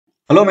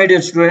Hello my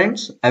dear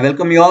students, I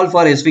welcome you all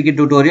for SVK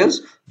tutorials.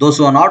 Those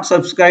who are not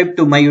subscribed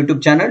to my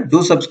YouTube channel,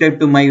 do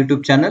subscribe to my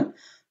YouTube channel.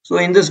 So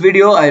in this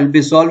video, I will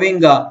be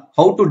solving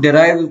how to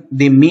derive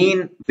the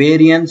mean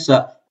variance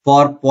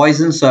for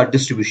Poisson's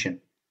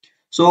distribution.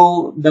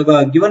 So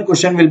the given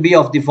question will be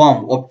of the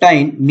form: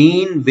 obtain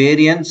mean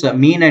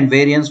and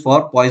variance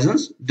for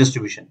Poisson's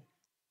distribution.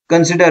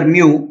 Consider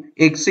mu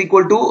x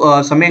equal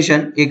to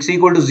summation x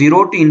equal to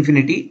 0 to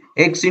infinity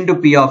x into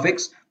p of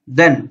x.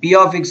 Then p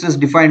of x is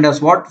defined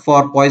as what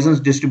for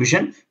Poisson's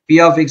distribution? P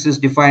of x is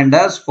defined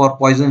as for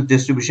Poisson's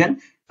distribution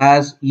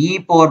as e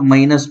power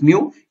minus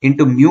mu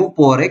into mu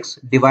power x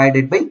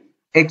divided by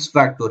x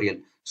factorial.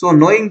 So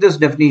knowing this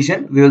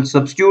definition, we will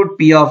substitute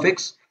p of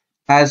x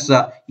as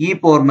e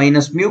power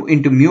minus mu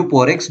into mu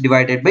power x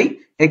divided by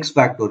x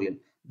factorial.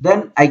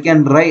 Then I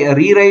can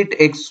rewrite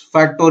x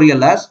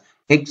factorial as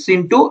x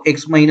into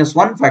x minus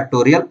 1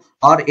 factorial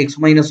or x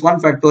minus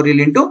 1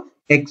 factorial into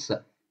x.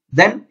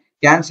 Then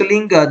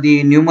cancelling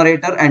the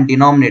numerator and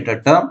denominator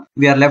term,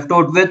 we are left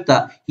out with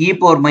e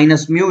power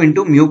minus mu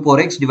into mu power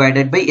x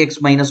divided by x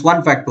minus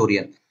 1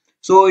 factorial.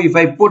 So if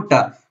I put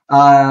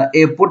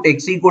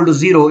x equal to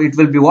 0, it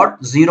will be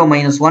what? 0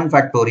 minus 1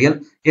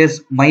 factorial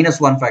is minus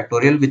 1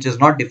 factorial, which is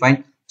not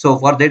defined. So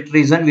for that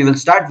reason, we will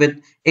start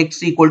with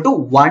x equal to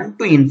 1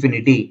 to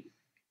infinity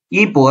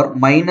e power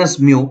minus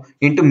mu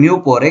into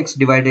mu power x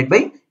divided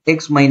by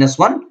x minus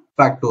 1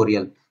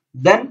 factorial.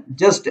 Then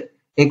just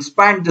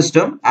expand this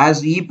term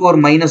as e power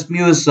minus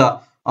mu is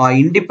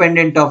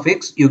independent of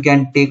x. You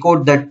can take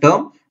out that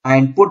term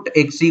and put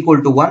x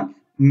equal to 1.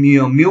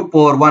 Mu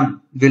power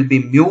 1 will be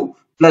mu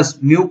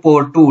plus mu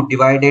power 2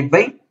 divided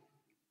by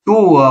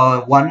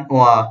 1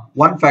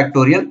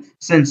 factorial.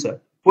 Since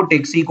put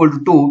x equal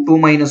to 2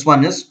 minus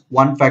 1 is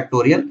 1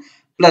 factorial,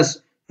 plus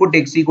put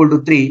x equal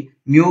to 3,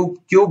 mu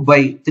cube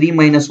by 3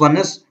 minus 1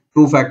 is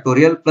 2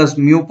 factorial, plus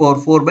mu power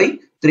 4 by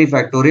 3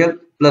 factorial,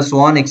 plus so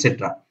on,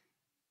 etc.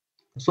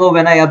 So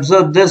when I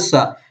observe this,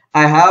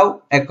 I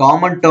have a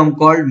common term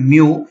called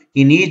mu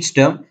in each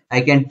term.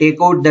 I can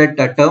take out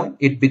that term.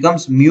 It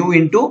becomes mu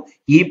into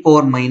e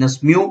power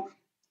minus mu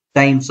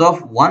times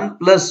of 1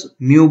 plus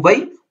mu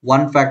by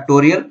 1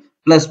 factorial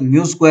plus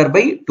mu square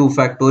by 2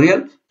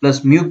 factorial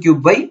plus mu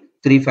cube by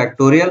 3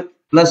 factorial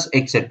plus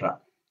etc.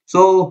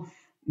 So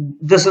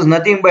this is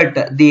nothing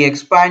but the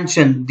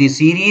expansion, the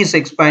series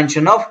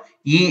expansion of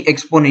e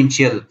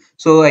exponential.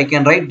 So I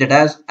can write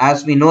that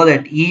as we know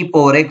that e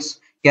power x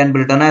can be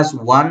written as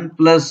 1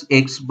 plus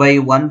x by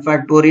 1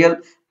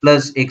 factorial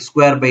plus x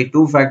square by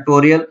 2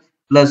 factorial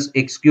plus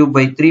x cube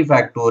by 3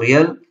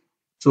 factorial.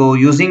 So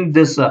using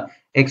this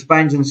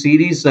expansion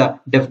series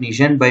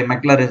definition by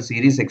Maclaurin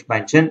series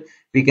expansion,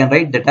 we can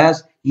write that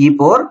as e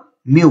power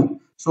mu.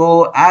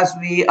 So as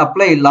we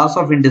apply laws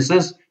of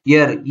indices,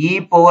 here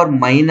e power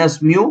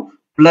minus mu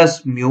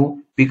plus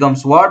mu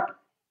becomes what?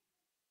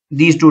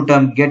 These two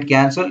terms get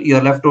cancelled. You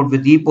are left out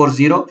with e power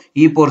 0.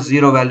 E power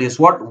 0 value is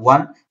what?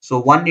 1.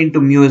 So 1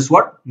 into mu is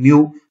what?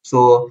 Mu.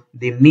 So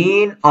the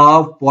mean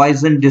of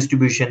Poisson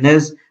distribution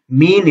is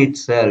mean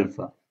itself.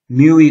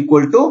 Mu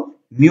equal to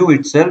mu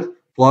itself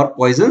for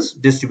Poisson's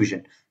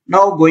distribution.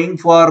 Now going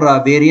for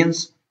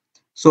variance.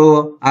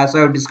 So as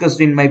I have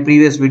discussed in my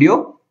previous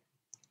video,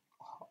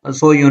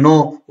 so you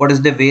know what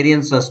is the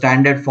variance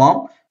standard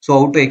form. So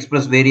how to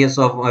express variance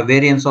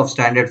of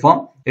standard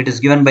form? It is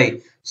given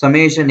by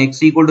summation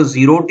x equal to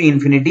 0 to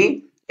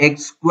infinity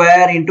x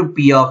square into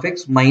p of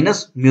x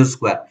minus mu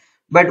square.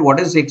 But what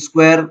is x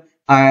square?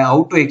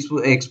 How to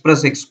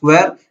express x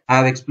square? I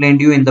have explained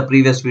you in the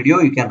previous video.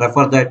 You can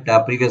refer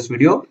that previous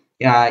video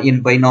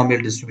in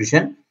binomial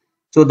distribution.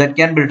 So that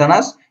can be written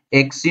as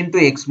x into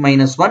x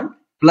minus 1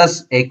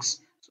 plus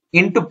x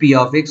into p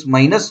of x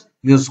minus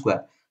mu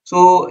square.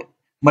 So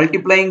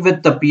multiplying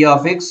with the p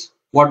of x,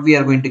 what we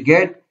are going to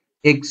get?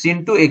 X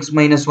into x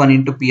minus 1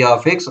 into p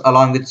of x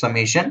along with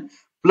summation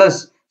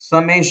plus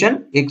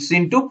summation x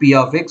into p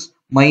of x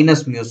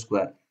minus mu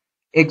square.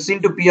 X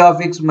into p of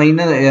x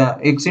minus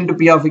x into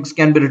p of x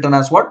can be written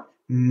as what?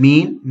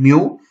 Mean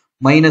mu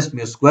minus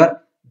mu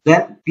square.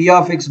 Then p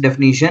of x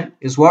definition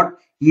is what?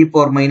 E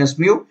power minus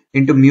mu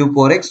into mu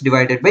power x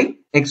divided by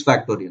x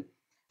factorial.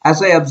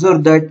 As I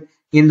observe that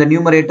in the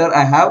numerator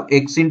I have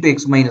x into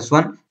x minus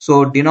 1.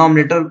 So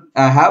denominator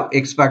I have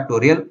x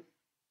factorial.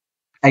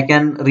 I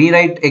can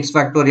rewrite x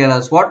factorial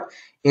as what?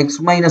 X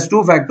minus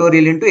 2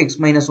 factorial into x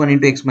minus 1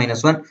 into x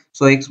minus 1.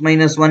 So x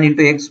minus 1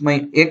 into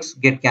x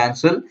get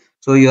cancelled.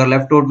 So you are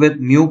left out with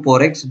mu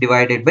power x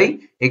divided by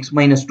x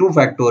minus 2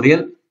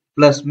 factorial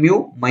plus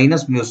mu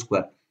minus mu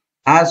square.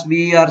 As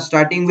we are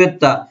starting with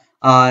the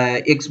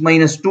x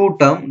minus 2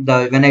 term,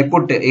 when I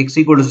put x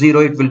equal to 0,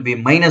 it will be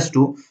minus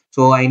 2.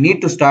 So I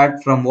need to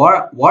start from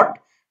what?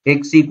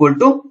 X equal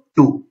to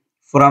 2.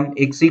 From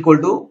x equal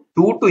to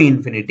 2 to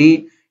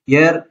infinity,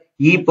 here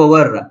e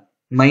power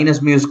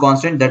minus mu is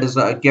constant, that is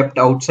kept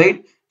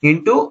outside,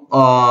 into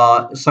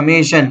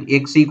summation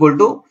x equal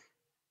to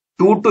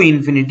 2 to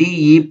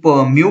infinity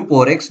mu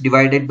power x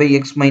divided by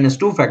x minus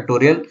 2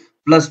 factorial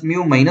plus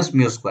mu minus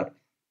mu square.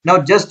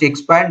 Now just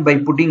expand by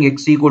putting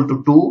x equal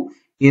to 2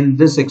 in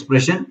this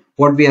expression,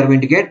 what we are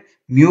going to get?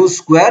 Mu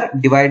square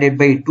divided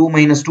by 2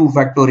 minus 2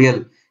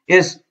 factorial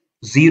is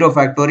 0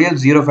 factorial.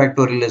 0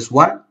 factorial is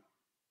 1,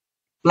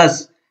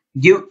 plus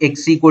give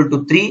x equal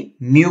to 3.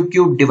 Mu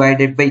cube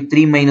divided by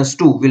 3 minus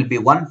 2 will be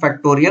 1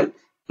 factorial,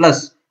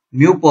 plus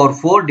mu power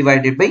 4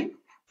 divided by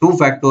 2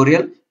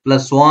 factorial,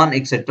 plus so on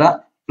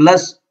etc.,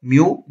 plus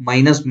mu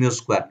minus mu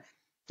square.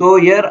 So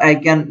here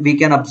we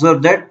can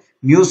observe that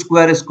mu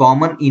square is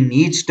common in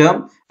each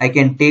term. I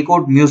can take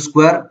out mu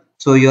square.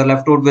 So you are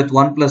left out with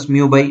 1 plus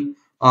mu by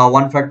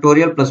 1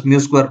 factorial plus mu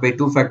square by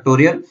 2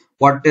 factorial.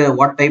 What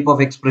type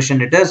of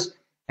expression it is?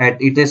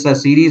 It is a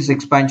series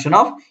expansion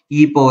of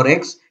e power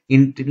x.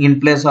 In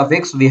place of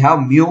x we have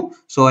mu.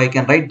 So I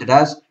can write that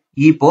as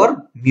e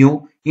power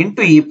mu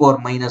into e power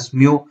minus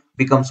mu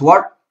becomes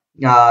what?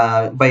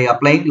 By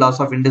applying laws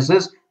of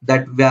indices,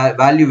 that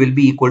value will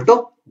be equal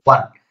to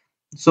 1.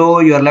 So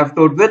you are left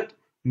out with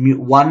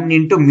 1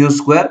 into mu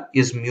square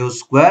is mu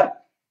square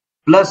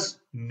plus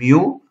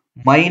mu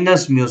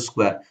minus mu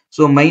square.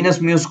 So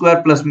minus mu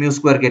square plus mu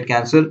square get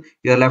cancelled.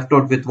 You are left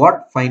out with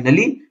what?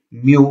 Finally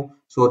mu.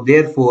 So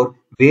therefore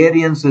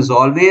variance is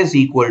always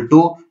equal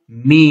to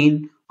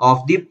mean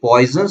of the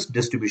Poisson's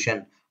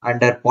distribution.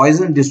 Under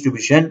Poisson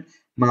distribution,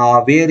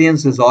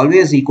 variance is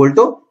always equal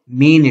to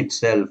mean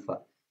itself.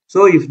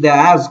 So if they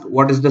ask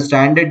what is the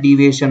standard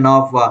deviation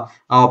of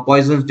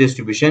Poisson's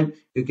distribution,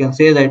 you can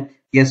say that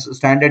yes,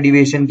 standard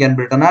deviation can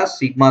be written as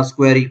sigma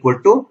square equal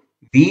to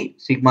V,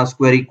 sigma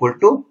square equal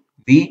to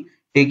V,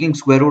 taking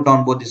square root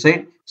on both the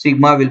side,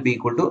 sigma will be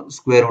equal to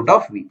square root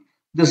of V.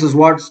 This is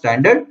what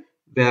standard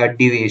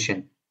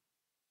deviation.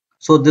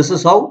 So this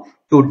is how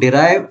to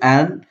derive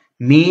and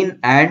mean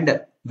and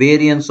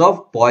variance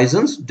of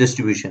Poisson's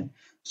distribution.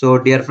 So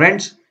dear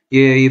friends,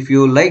 if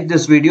you like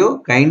this video,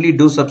 kindly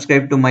do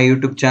subscribe to my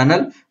YouTube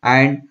channel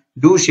and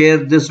do share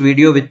this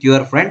video with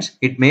your friends.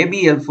 It may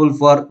be helpful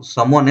for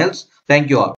someone else. Thank you all.